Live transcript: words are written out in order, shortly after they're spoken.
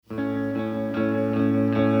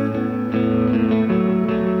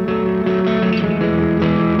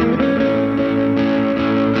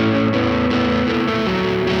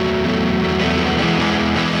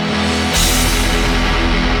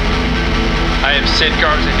I'm Sid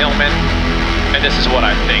Garza-Hillman, and this is what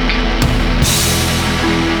I think.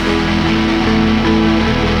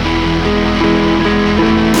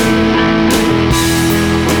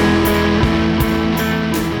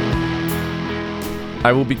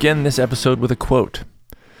 I will begin this episode with a quote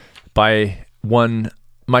by one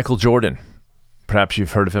Michael Jordan. Perhaps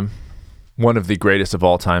you've heard of him. One of the greatest of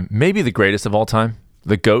all time. Maybe the greatest of all time.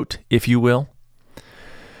 The GOAT, if you will.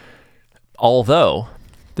 Although,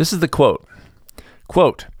 this is the quote.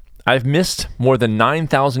 Quote, I've missed more than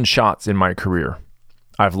 9,000 shots in my career.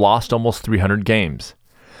 I've lost almost 300 games.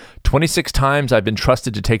 26 times I've been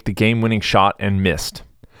trusted to take the game-winning shot and missed.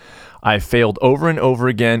 I've failed over and over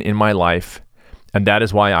again in my life, and that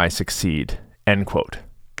is why I succeed. End quote.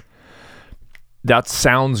 That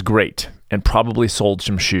sounds great and probably sold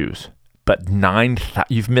some shoes. But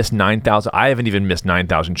you've missed 9,000. I haven't even missed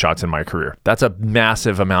 9,000 shots in my career. That's a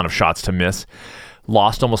massive amount of shots to miss.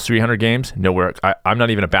 Lost almost 300 games. Nowhere. I'm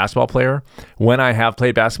not even a basketball player. When I have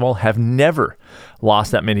played basketball, have never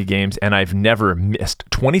lost that many games, and I've never missed.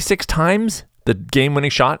 26 times the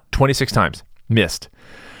game-winning shot, 26 times missed.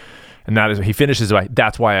 And that is, he finishes by,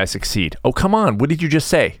 that's why I succeed. Oh, come on. What did you just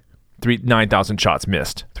say? 9,000 shots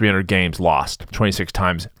missed, 300 games lost, 26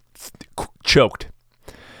 times choked.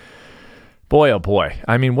 Boy, oh boy.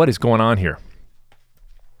 I mean, what is going on here?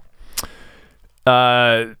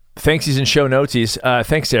 Thanksies and show notesies.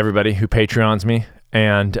 Thanks to everybody who Patreons me.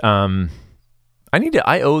 And I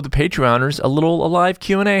owe the Patreoners a live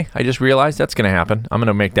Q&A. I just realized that's going to happen. I'm going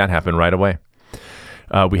to make that happen right away.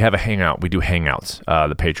 We have a hangout. We do hangouts,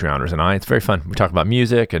 the Patreoners and I. It's very fun. We talk about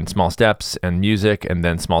music and small steps and music, and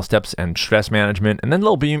then small steps and stress management, and then a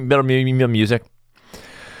little bit of music.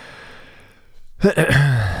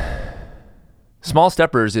 Small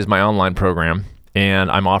Steppers is my online program, and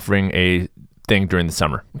I'm offering a thing during the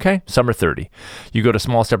summer. Okay? Summer 30. You go to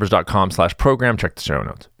smallsteppers.com/program, check the show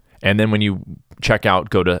notes. And then when you check out,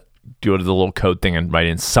 go to the little code thing and write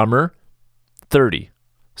in summer 30.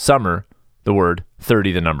 Summer, the word,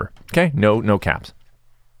 30, the number. Okay? No caps.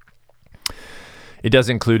 It does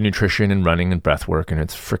include nutrition and running and breath work, and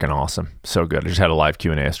it's freaking awesome. So good. I just had a live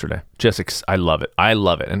Q&A yesterday. I love it. I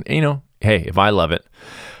love it. And, hey, if I love it.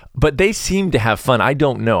 But they seem to have fun. I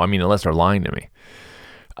don't know. I mean, unless they're lying to me.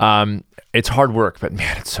 It's hard work, but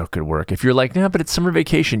man, it's so good work. If you're like, nah, but it's summer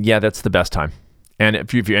vacation. Yeah, that's the best time. And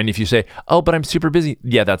if you say, oh, but I'm super busy.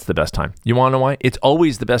 Yeah, that's the best time. You want to know why? It's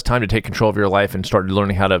always the best time to take control of your life and start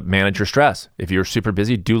learning how to manage your stress. If you're super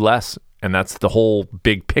busy, do less. And that's the whole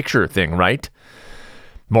big picture thing, right?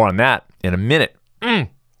 More on that in a minute.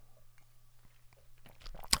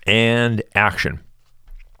 And action.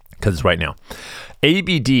 Because it's right now.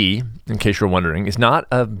 ABD, in case you're wondering, is not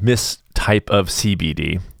a mistype of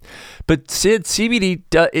CBD. But Sid, CBD,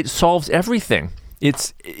 it solves everything.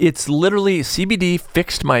 It's literally, CBD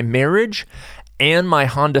fixed my marriage and my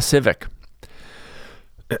Honda Civic.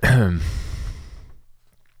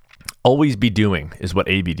 Always be doing is what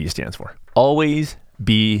ABD stands for. Always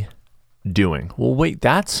be doing. Well, wait,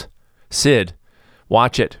 that's Sid.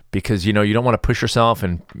 Watch it, because you don't want to push yourself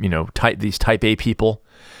and these type A people.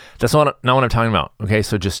 That's not what I'm talking about. Okay,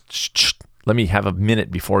 so just let me have a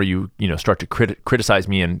minute before you start to criticize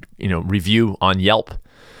me and review on Yelp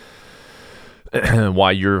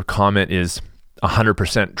why your comment is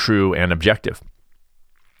 100% true and objective.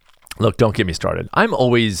 Look, don't get me started. I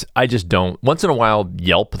just don't. Once in a while,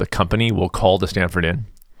 Yelp, the company, will call the Stanford Inn,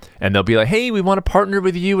 and they'll be like, hey, we want to partner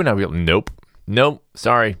with you. And I'll be like, nope,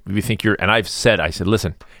 sorry. We think you're, and I said,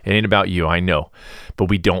 listen, it ain't about you. I know, but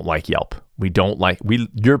we don't like Yelp.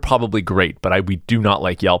 You're probably great, but we do not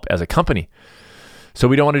like Yelp as a company. So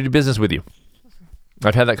we don't want to do business with you.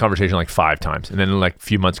 I've had that conversation like 5 times. And then like a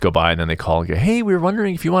few months go by and then they call and go, hey, we were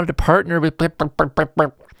wondering if you wanted to partner with...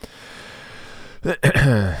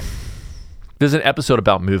 There's an episode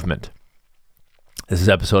about movement. This is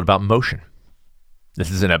an episode about motion. This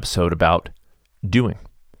is an episode about doing.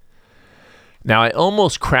 Now, I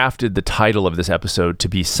almost crafted the title of this episode to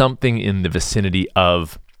be something in the vicinity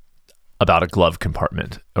of about a glove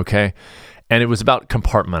compartment, okay? And it was about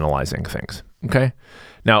compartmentalizing things, okay?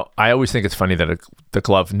 Now, I always think it's funny that the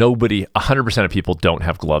glove, 100% of people don't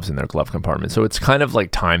have gloves in their glove compartment. So it's kind of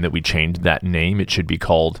like time that we changed that name. It should be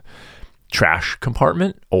called trash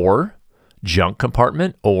compartment or junk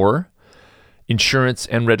compartment or insurance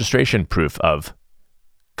and registration proof of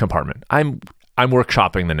compartment. I'm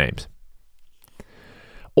workshopping the names.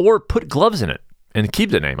 Or put gloves in it and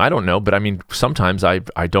keep the name. I don't know, but I mean, sometimes I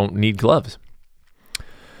don't need gloves.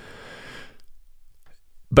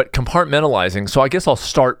 But compartmentalizing, so I guess I'll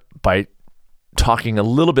start by talking a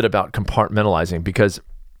little bit about compartmentalizing, because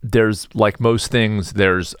there's, like most things,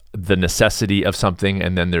 there's the necessity of something,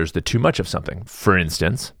 and then there's the too much of something. For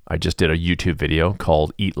instance, I just did a YouTube video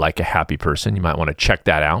called Eat Like a Happy Person. You might want to check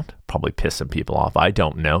that out. Probably piss some people off. I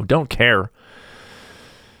don't know. Don't care.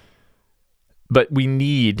 But we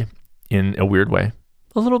need, in a weird way,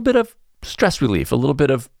 a little bit of stress relief, a little bit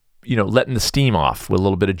of, letting the steam off with a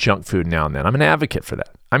little bit of junk food now and then. I'm an advocate for that.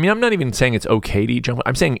 I mean, I'm not even saying it's okay to eat junk food.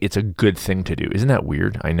 I'm saying it's a good thing to do. Isn't that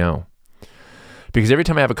weird? I know. Because every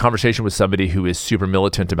time I have a conversation with somebody who is super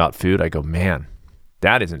militant about food, I go, man,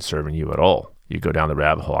 that isn't serving you at all. You go down the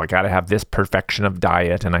rabbit hole. I got to have this perfection of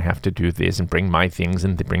diet, and I have to do this and bring my things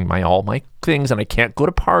and bring all my things, and I can't go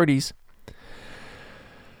to parties.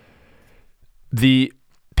 The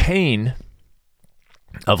pain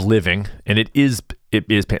of living, and it is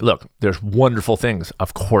pain. Look, there's wonderful things.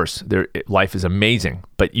 Of course, life is amazing,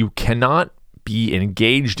 but you cannot be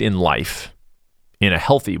engaged in life in a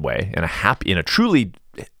healthy way, in a truly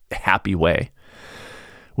happy way,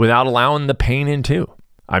 without allowing the pain in too.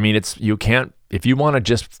 I mean, you can't, if you want to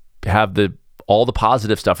just have all the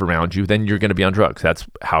positive stuff around you, then you're going to be on drugs. That's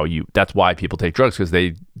why people take drugs, because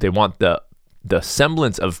they want the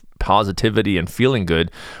semblance of positivity and feeling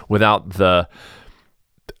good without the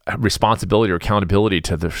responsibility or accountability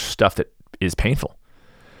to the stuff that is painful.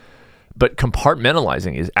 But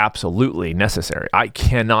compartmentalizing is absolutely necessary. I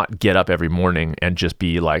cannot get up every morning and just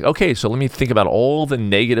be like, okay, so let me think about all the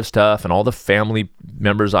negative stuff and all the family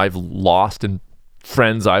members I've lost and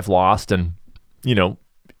friends I've lost, and,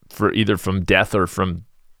 for either from death or from,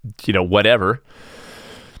 whatever.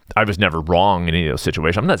 I was never wrong in any of those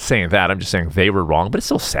situations. I'm not saying that. I'm just saying they were wrong, but it's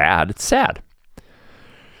still sad. It's sad.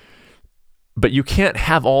 But you can't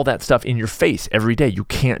have all that stuff in your face every day. You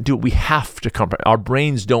can't do it. We have to our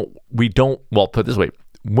brains don't, well, put it this way,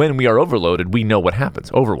 when we are overloaded, we know what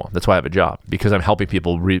happens. Overwhelm. That's why I have a job, because I'm helping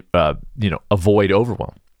people, avoid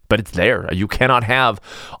overwhelm. But it's there. You cannot have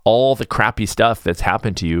all the crappy stuff that's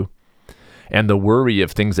happened to you and the worry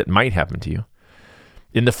of things that might happen to you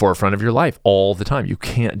in the forefront of your life all the time. You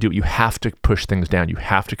can't do it. You have to push things down. You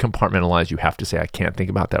have to compartmentalize. You have to say, I can't think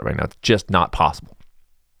about that right now. It's just not possible.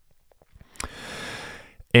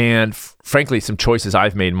 And frankly, some choices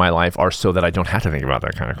I've made in my life are so that I don't have to think about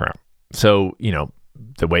that kind of crap. So,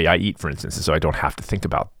 the way I eat, for instance, is so I don't have to think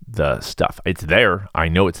about the stuff. It's there. I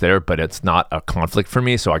know it's there, but it's not a conflict for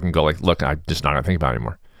me. So I can go like, look, I'm just not going to think about it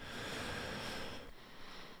anymore.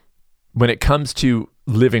 When it comes to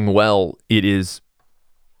living well, it is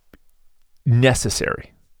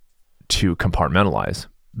necessary to compartmentalize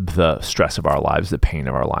the stress of our lives, the pain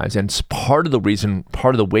of our lives. And part of the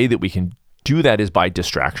way that we can do that is by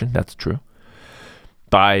distraction. That's true.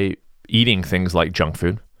 By eating things like junk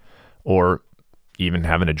food, or even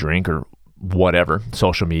having a drink or whatever.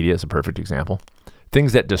 Social media is a perfect example.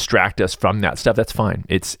 Things that distract us from that stuff, that's fine.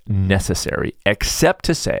 It's necessary, except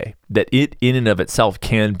to say that it in and of itself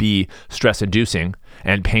can be stress-inducing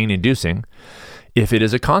and pain-inducing if it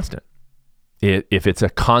is a constant. If it's a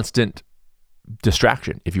constant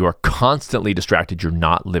distraction. If you are constantly distracted, you're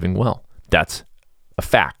not living well. That's a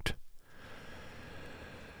fact.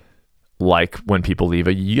 Like when people leave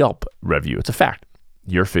a Yelp review, it's a fact.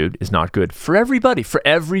 Your food is not good for everybody. For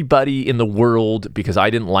everybody in the world, because I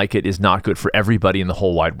didn't like it, is not good for everybody in the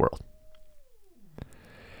whole wide world.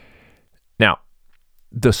 Now,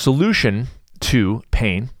 the solution to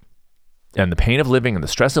pain and the pain of living and the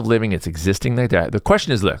stress of living, it's existing like that. The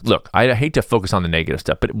question is, look, I hate to focus on the negative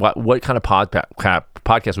stuff, but what kind of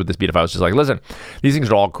podcast would this be if I was just like, listen, these things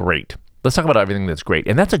are all great. Let's talk about everything that's great.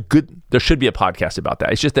 And there should be a podcast about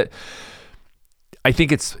that. It's just that I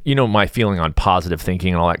think it's, my feeling on positive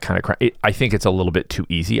thinking and all that kind of crap. I think it's a little bit too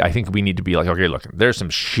easy. I think we need to be like, okay, look, there's some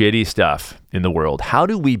shitty stuff in the world. How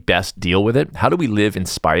do we best deal with it? How do we live in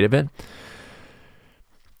spite of it?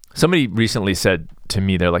 Somebody recently said to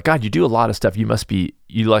me, they're like, God, you do a lot of stuff. You must be,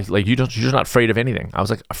 you're just not afraid of anything. I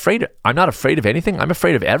was like, I'm not afraid of anything. I'm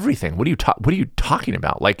afraid of everything. What are you talking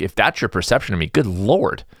about? Like, if that's your perception of me, good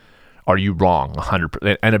Lord, are you wrong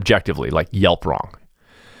 100%? And objectively, like Yelp wrong.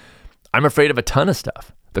 I'm afraid of a ton of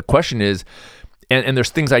stuff. The question is, and there's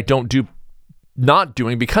things I not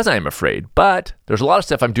doing because I am afraid, but there's a lot of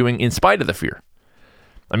stuff I'm doing in spite of the fear.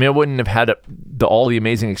 I mean, I wouldn't have had all the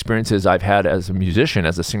amazing experiences I've had as a musician,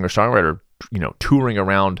 as a singer-songwriter, touring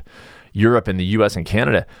around Europe and the US and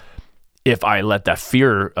Canada, if I let that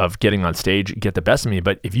fear of getting on stage get the best of me.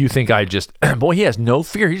 But if you think I just, boy, he has no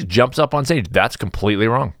fear, he just jumps up on stage, that's completely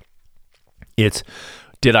wrong.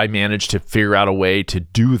 Did I manage to figure out a way to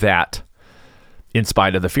do that in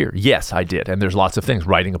spite of the fear? Yes, I did. And there's lots of things,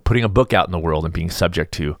 putting a book out in the world and being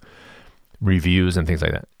subject to reviews and things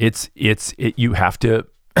like that. You have to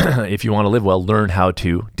if you want to live well, learn how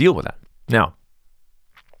to deal with that. Now,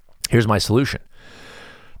 here's my solution.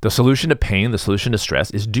 The solution to pain, the solution to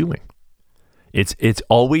stress is doing. It's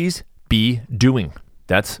always be doing.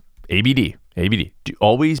 That's ABD.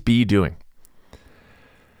 Always be doing.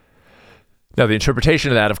 Now, the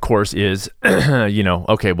interpretation of that, of course, is,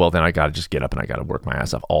 okay, well, then I got to just get up and I got to work my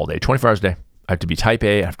ass off all day, 24 hours a day. I have to be type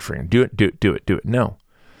A. I have to freaking do it. No.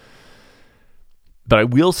 But I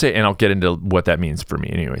will say, and I'll get into what that means for me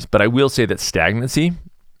anyways, but I will say that stagnancy,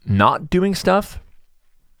 not doing stuff,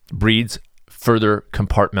 breeds further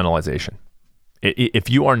compartmentalization. If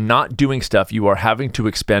you are not doing stuff, you are having to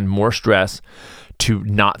expend more stress to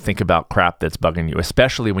not think about crap that's bugging you,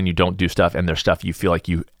 especially when you don't do stuff and there's stuff you feel like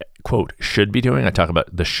you, quote, should be doing. I talk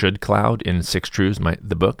about the should cloud in Six Truths,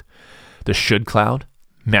 the book. The should cloud,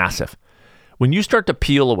 massive. When you start to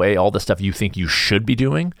peel away all the stuff you think you should be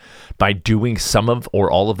doing by doing some of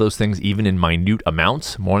or all of those things, even in minute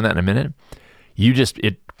amounts, more on that in a minute,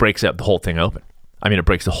 it breaks up the whole thing open. I mean, it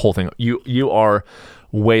breaks the whole thing. You are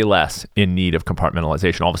way less in need of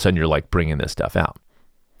compartmentalization. All of a sudden, you're like bringing this stuff out.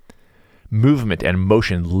 Movement and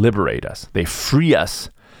motion liberate us. They free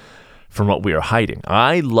us from what we are hiding.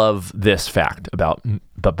 I love this fact about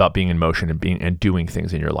being in motion and doing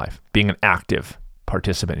things in your life, being an active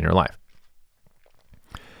participant in your life.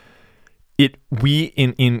 In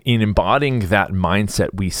embodying that mindset,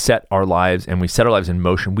 we set our lives in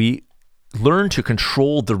motion. We learn to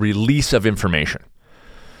control the release of information.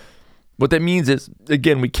 What that means is,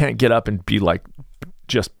 again, we can't get up and be like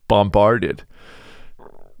just bombarded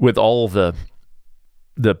with all the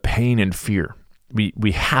pain and fear.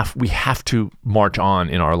 We have to march on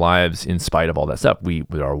in our lives in spite of all that stuff.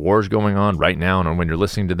 There are wars going on right now, and when you're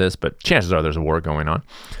listening to this, but chances are there's a war going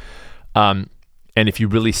on. And if you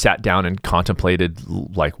really sat down and contemplated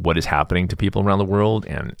like what is happening to people around the world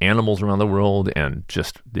and animals around the world and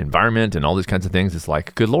just the environment and all these kinds of things, it's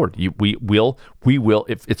like, good Lord, we will.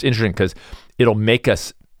 It's interesting because it'll make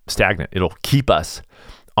us stagnant. It'll keep us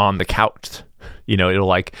on the couch. It'll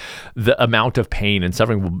like the amount of pain and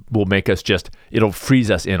suffering will make us it'll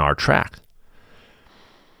freeze us in our tracks.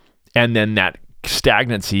 And then that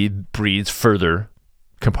stagnancy breeds further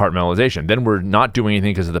compartmentalization. Then we're not doing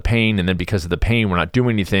anything because of the pain, and then because of the pain, we're not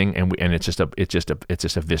doing anything, and it's just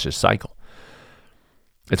a vicious cycle.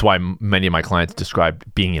 It's why many of my clients describe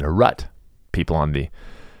being in a rut. People on the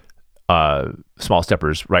Small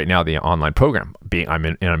Steppers right now, the online program, I'm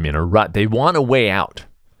in a rut. They want a way out,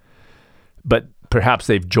 but perhaps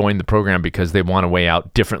they've joined the program because they want a way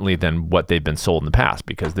out differently than what they've been sold in the past,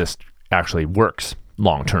 because this actually works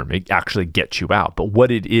long term. It actually gets you out. But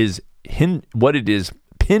what it is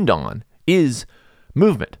pinned on is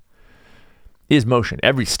movement, is motion.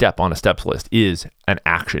 Every step on a steps list is an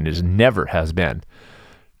action. It never has been,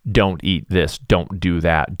 don't eat this, don't do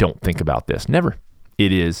that, don't think about this. Never.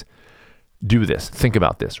 It is, do this, think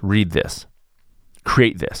about this, read this,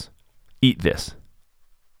 create this, eat this,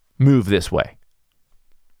 move this way.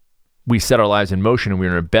 We set our lives in motion, and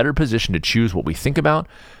we're in a better position to choose what we think about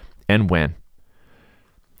and when.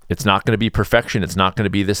 It's not going to be perfection. It's not going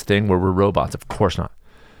to be this thing where we're robots. Of course not.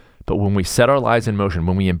 But when we set our lives in motion,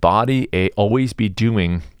 when we embody a always be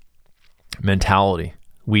doing mentality,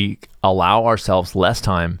 we allow ourselves less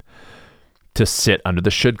time to sit under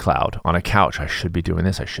the should cloud on a couch. I should be doing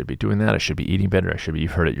this. I should be doing that. I should be eating better.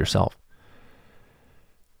 You've heard it yourself.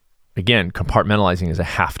 Again, compartmentalizing is a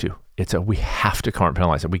have to. We have to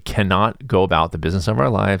compartmentalize it. We cannot go about the business of our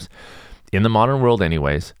lives in the modern world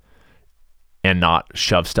anyways, and not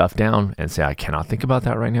shove stuff down and say, I cannot think about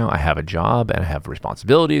that right now. I have a job and I have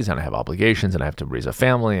responsibilities and I have obligations and I have to raise a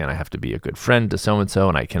family and I have to be a good friend to so-and-so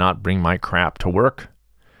and I cannot bring my crap to work,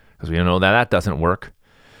 because we know that doesn't work.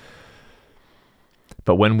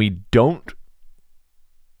 But when we don't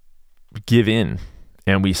give in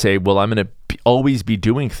and we say, well, I'm going to always be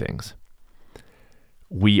doing things,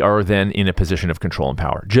 we are then in a position of control and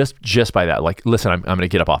power. Just by that, like, listen, I'm going to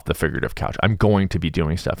get up off the figurative couch. I'm going to be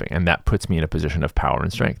doing stuff, and that puts me in a position of power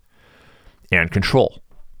and strength and control.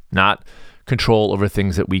 Not control over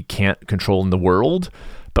things that we can't control in the world,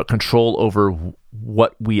 but control over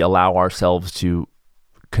what we allow ourselves to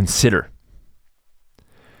consider.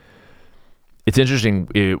 It's interesting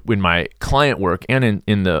in my client work and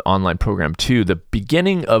in the online program too, the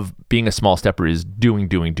beginning of being a small stepper is doing.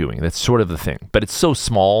 That's sort of the thing, but it's so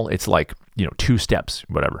small. It's like, 2 steps,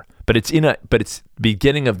 whatever, but it's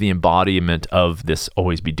beginning of the embodiment of this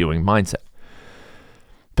always be doing mindset,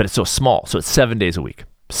 but it's so small. So it's 7 days a week,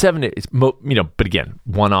 7 days, but again,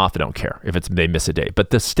 one off, I don't care if they miss a day,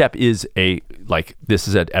 but the step is this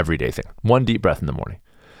is an everyday thing. 1 deep breath in the morning.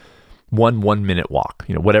 1 minute walk,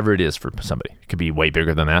 whatever it is for somebody. It could be way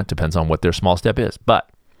bigger than that, depends on what their small step is. But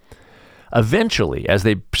eventually, as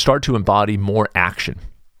they start to embody more action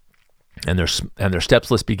and their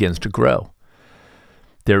steps list begins to grow,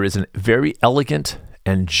 there is a very elegant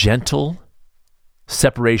and gentle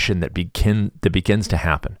separation that begins to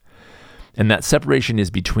happen. And that separation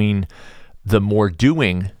is between the more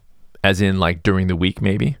doing, as in like during the week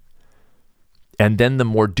maybe, and then the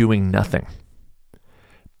more doing nothing.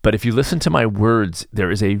 But if you listen to my words, there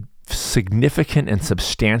is a significant and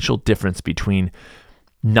substantial difference between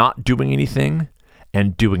not doing anything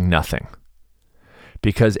and doing nothing.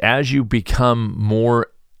 Because as you become more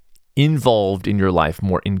involved in your life,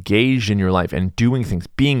 more engaged in your life and doing things,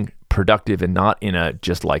 being productive and not in a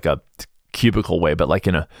just like a cubicle way, but like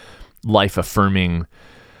in a life-affirming,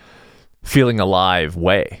 feeling alive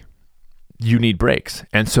way, you need breaks.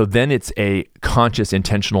 And so then it's a conscious,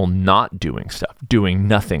 intentional not doing stuff, doing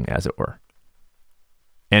nothing, as it were.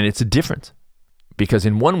 And it's a difference. Because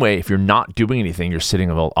in one way, if you're not doing anything, you're sitting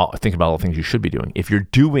thinking about all the things you should be doing. If you're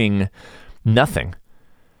doing nothing,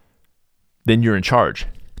 then you're in charge.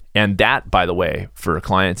 And that, by the way, for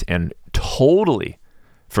clients and totally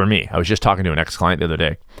for me, I was just talking to an ex-client the other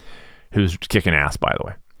day who's kicking ass, by the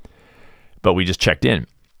way. But we just checked in.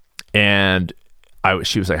 And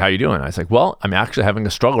she was like, how you doing? I was like, well, I'm actually having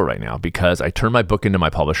a struggle right now because I turned my book into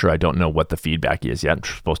my publisher. I don't know what the feedback is yet. I'm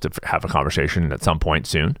supposed to have a conversation at some point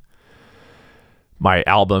soon. My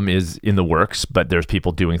album is in the works, but there's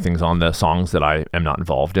people doing things on the songs that I am not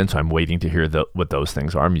involved in. So I'm waiting to hear what those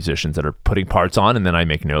things are, musicians that are putting parts on, and then I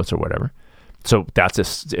make notes or whatever. So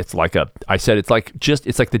it's like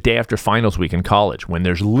the day after finals week in college when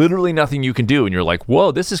there's literally nothing you can do. And you're like,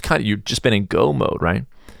 whoa, this is you've just been in go mode, right?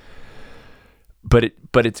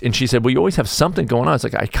 And she said, well, you always have something going on. It's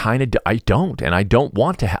like, I don't, and I don't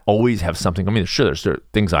want to always have something. I mean, sure, there's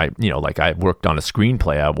things like I worked on a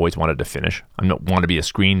screenplay I've always wanted to finish. I don't want to be a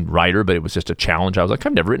screenwriter, but it was just a challenge. I was like,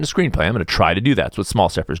 I've never written a screenplay. I'm going to try to do that. That's what small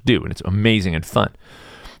steppers do, and it's amazing and fun.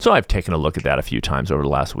 So I've taken a look at that a few times over the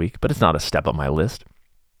last week, but it's not a step on my list.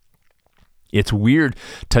 It's weird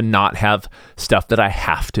to not have stuff that I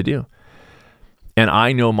have to do. And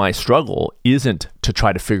I know my struggle isn't to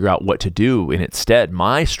try to figure out what to do. And instead,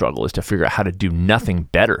 my struggle is to figure out how to do nothing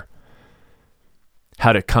better.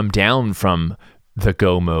 How to come down from the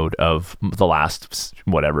go mode of the last,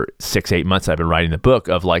 6-8 months I've been writing the book,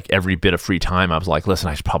 of like every bit of free time. I was like, listen,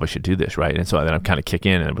 I probably should do this, right? And so then I'm kind of kick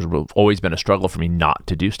in, and it was always been a struggle for me not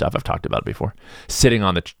to do stuff. I've talked about it before. Sitting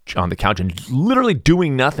on the couch and literally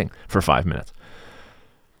doing nothing for 5 minutes.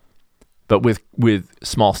 But with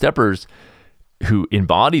small steppers who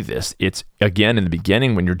embody this, it's again in the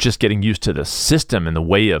beginning when you're just getting used to the system and the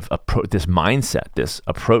way of this mindset, this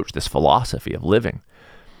approach, this philosophy of living.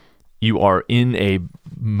 You are in a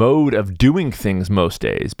mode of doing things most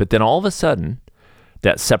days, but then all of a sudden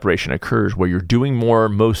that separation occurs where you're doing more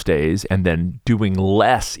most days and then doing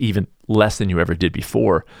less, even less than you ever did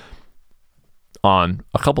before on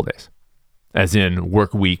a couple days, as in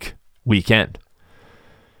work week, weekend.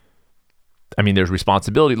 I mean, there's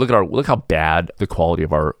responsibility. Look how bad the quality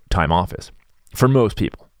of our time off is for most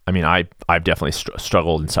people. I mean, I've definitely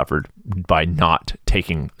struggled and suffered by not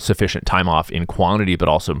taking sufficient time off in quantity, but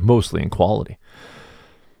also mostly in quality.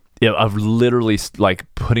 Of literally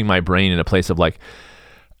like putting my brain in a place of like,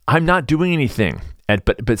 I'm not doing anything,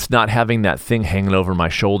 but it's not having that thing hanging over my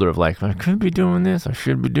shoulder of like, I could be doing this, I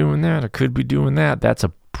should be doing that, I could be doing that. That's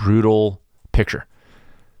a brutal picture.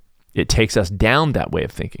 It takes us down that way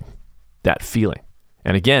of thinking. That feeling.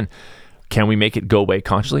 And again, can we make it go away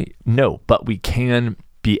consciously? No, but we can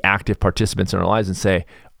be active participants in our lives and say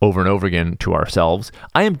over and over again to ourselves,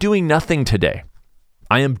 I am doing nothing today.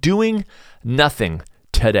 I am doing nothing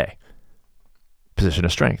today. Position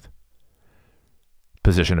of strength,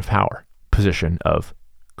 position of power, position of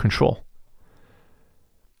control.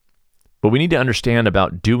 What we need to understand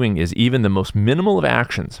about doing is even the most minimal of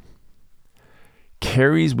actions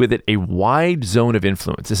carries with it a wide zone of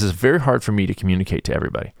influence. This is very hard for me to communicate to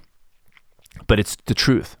everybody, but it's the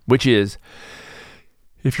truth, which is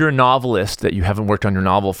if you're a novelist that you haven't worked on your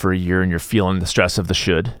novel for a year and you're feeling the stress of the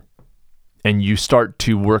should, and you start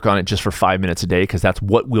to work on it just for 5 minutes a day because that's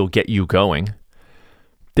what will get you going,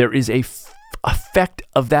 there is a effect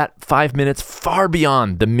of that 5 minutes far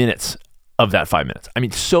beyond the minutes of that 5 minutes. I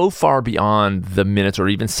mean, so far beyond the minutes or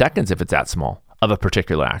even seconds if it's that small of a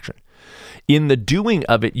particular action. In the doing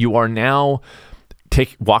of it, you are now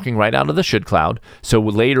walking right out of the should cloud. So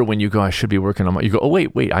later when you go, I should be working on you go, oh,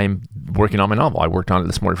 wait, I am working on my novel. I worked on it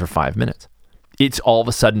this morning for 5 minutes. It's all of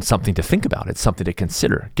a sudden something to think about. It's something to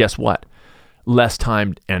consider. Guess what? Less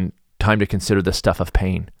time and time to consider the stuff of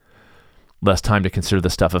pain. less time to consider the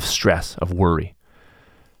stuff of stress, of worry.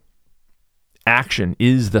 Action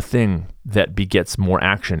is the thing that begets more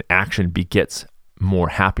action. Action begets more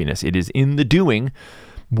happiness. It is in the doing,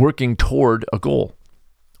 working toward a goal,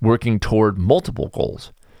 working toward multiple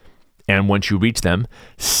goals. And once you reach them,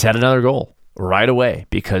 set another goal right away,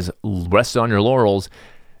 because resting on your laurels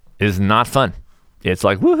is not fun. It's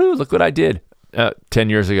like, woohoo, look what I did 10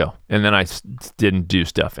 years ago. And then I didn't do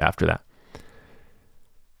stuff after that.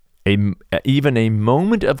 Even a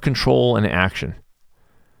moment of control and action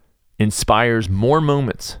inspires more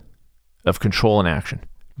moments of control and action.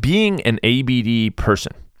 Being an ABD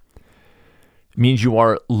person means you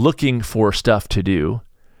are looking for stuff to do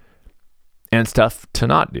and stuff to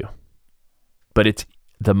not do. But it's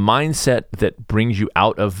the mindset that brings you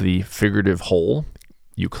out of the figurative hole.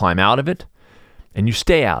 You climb out of it and you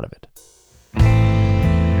stay out of it.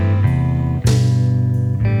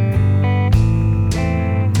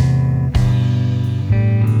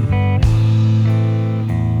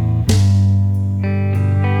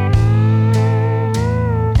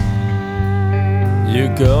 You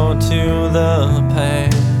go to the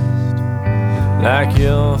past like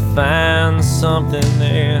you'll find something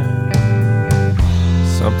there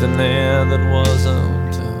that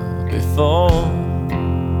wasn't before.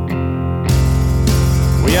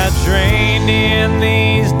 We are trained in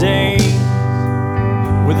these days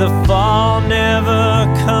with the fall never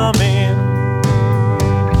coming.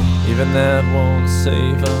 Even that won't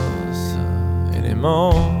save us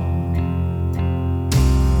anymore.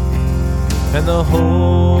 And the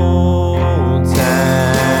whole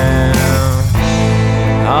time,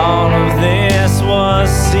 all of this was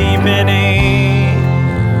seeping in.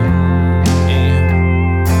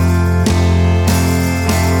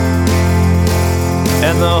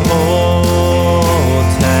 And the whole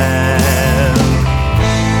time,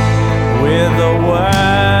 with the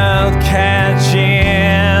world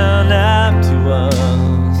catching up to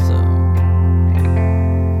us,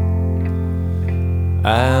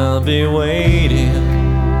 I'll be waiting.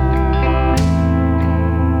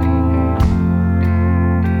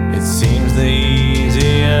 It seems the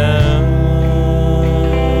easier.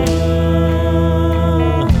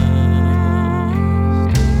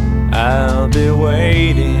 I'll be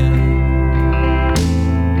waiting.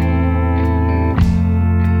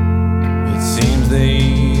 It seems the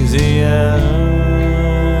easier.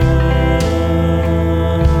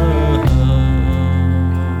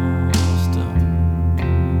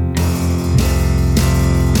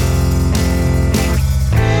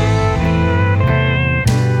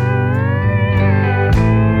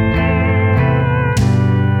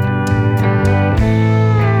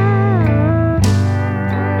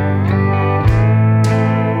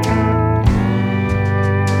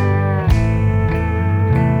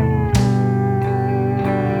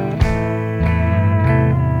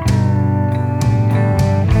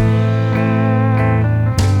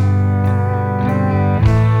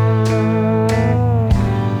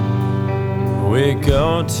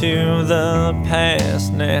 To the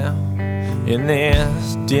past now, in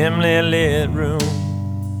this dimly lit room,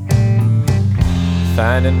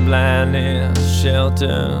 finding blindness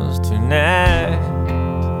shelters tonight.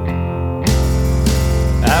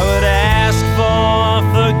 I would ask for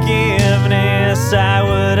forgiveness, I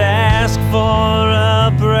would ask for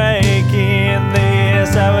a break in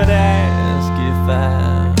this, I would ask if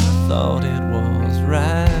I thought it was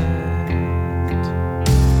right.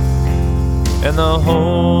 And the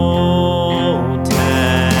whole